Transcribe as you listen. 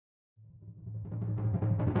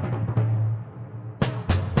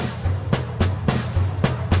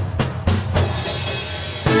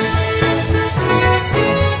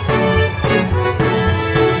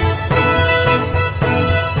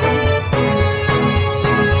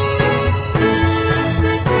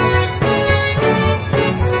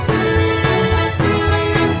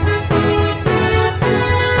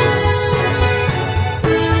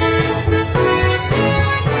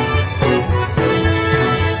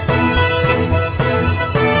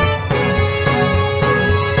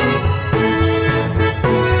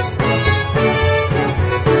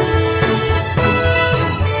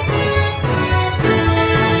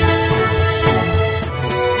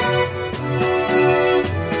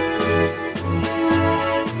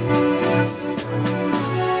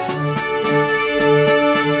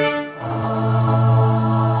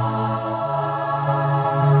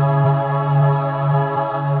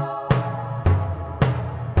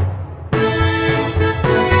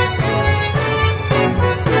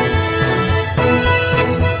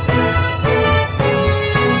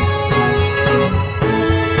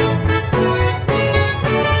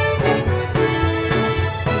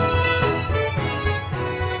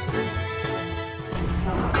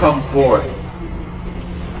Come forth.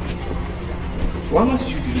 Why must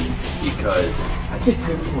you do that? Because That's a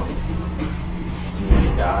good point. you want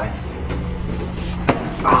to die.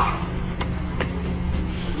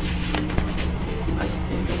 I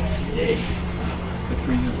think today. Good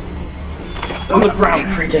for you. On the ground,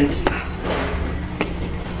 cretin.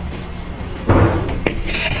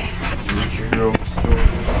 Read your hero story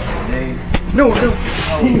today. No,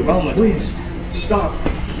 please, stop.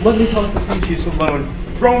 Let me talk to Theseus alone.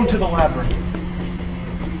 Throw him to the labyrinth.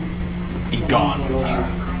 Be gone with you.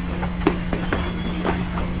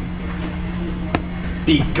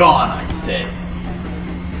 Be gone, I say.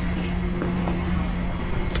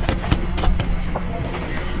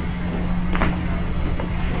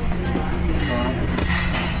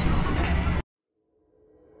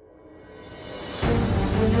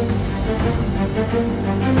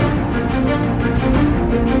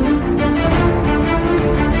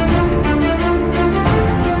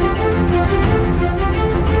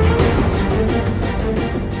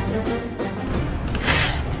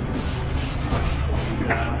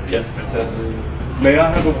 Yes, Princess. May I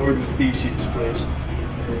have a word with Theseus, please?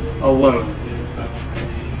 Alone.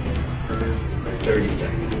 30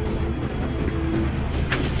 seconds.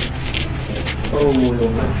 Oh,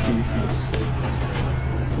 little Theseus.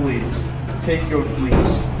 Please, take your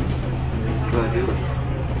fleece. What do I do?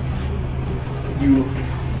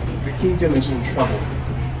 The kingdom is in trouble.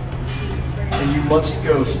 And you must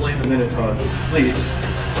go slay the Minotaur. Please.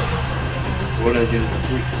 What do I do with the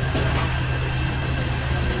fleet?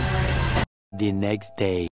 The next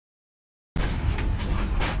day.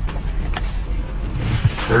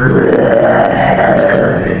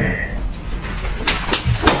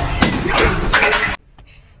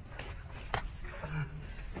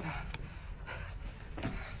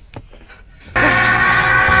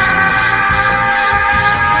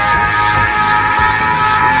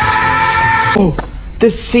 Oh,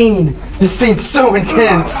 this scene's so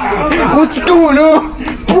intense. What's going on?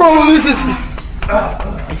 Bro, this is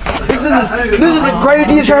the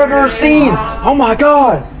craziest I've ever seen. Oh my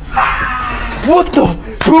god. What the?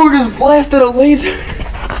 Bro just blasted a laser.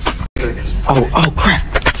 Oh crap.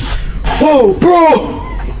 Whoa, bro.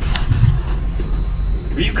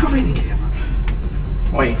 Are you covering the camera?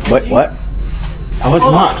 Wait. What? I was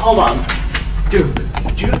not. Hold on. Dude.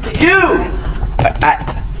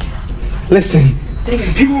 Listen.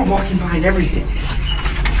 David, people were walking by and everything.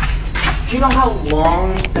 Do you know how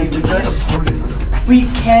long they took us? We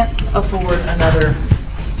can't afford another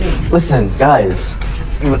scene. Listen, guys.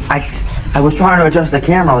 I was trying to adjust the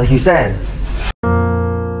camera like you said.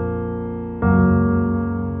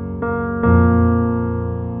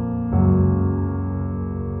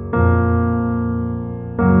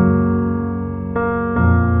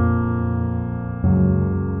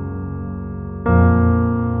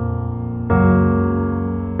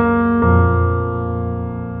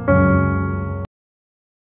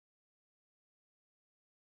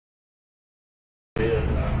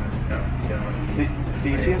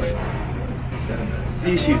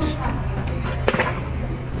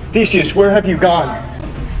 Theseus, where have you gone?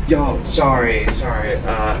 Yo, sorry.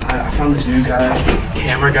 I found this new guy,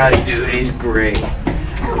 camera guy, dude. He's great.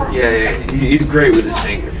 Yeah, he's great with his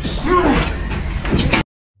fingers.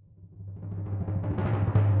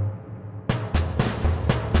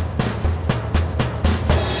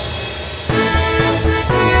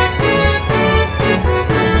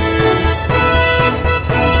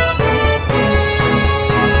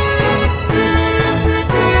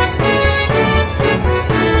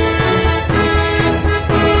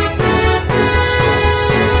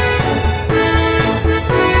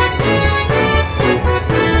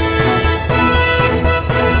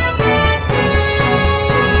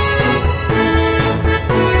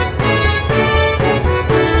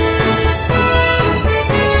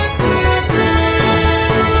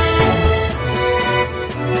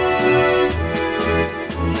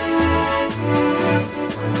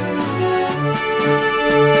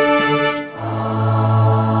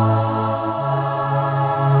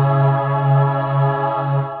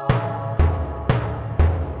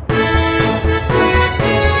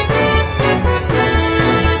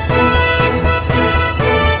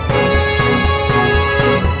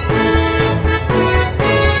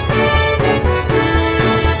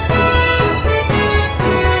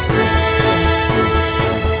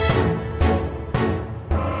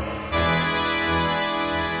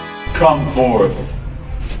 Come forth.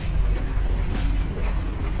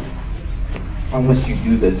 Why must you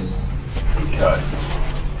do this? Because.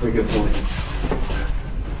 Very good point.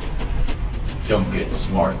 Don't get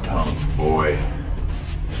smart tongue, boy.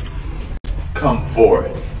 Come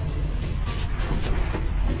forth.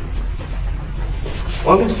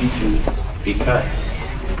 Why must you choose? Because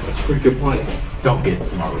That's a pretty good point. don't get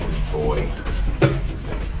smart with me, boy.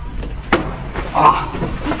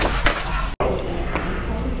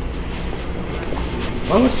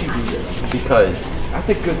 Why must you do this? Because That's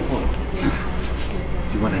a good point.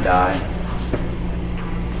 do you want to die?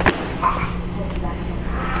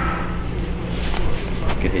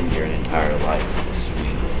 Could end your entire life with a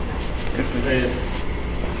swing. Good for you.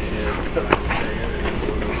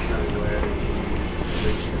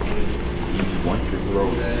 You want your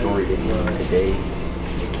heroic story to end today?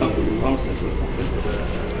 I'm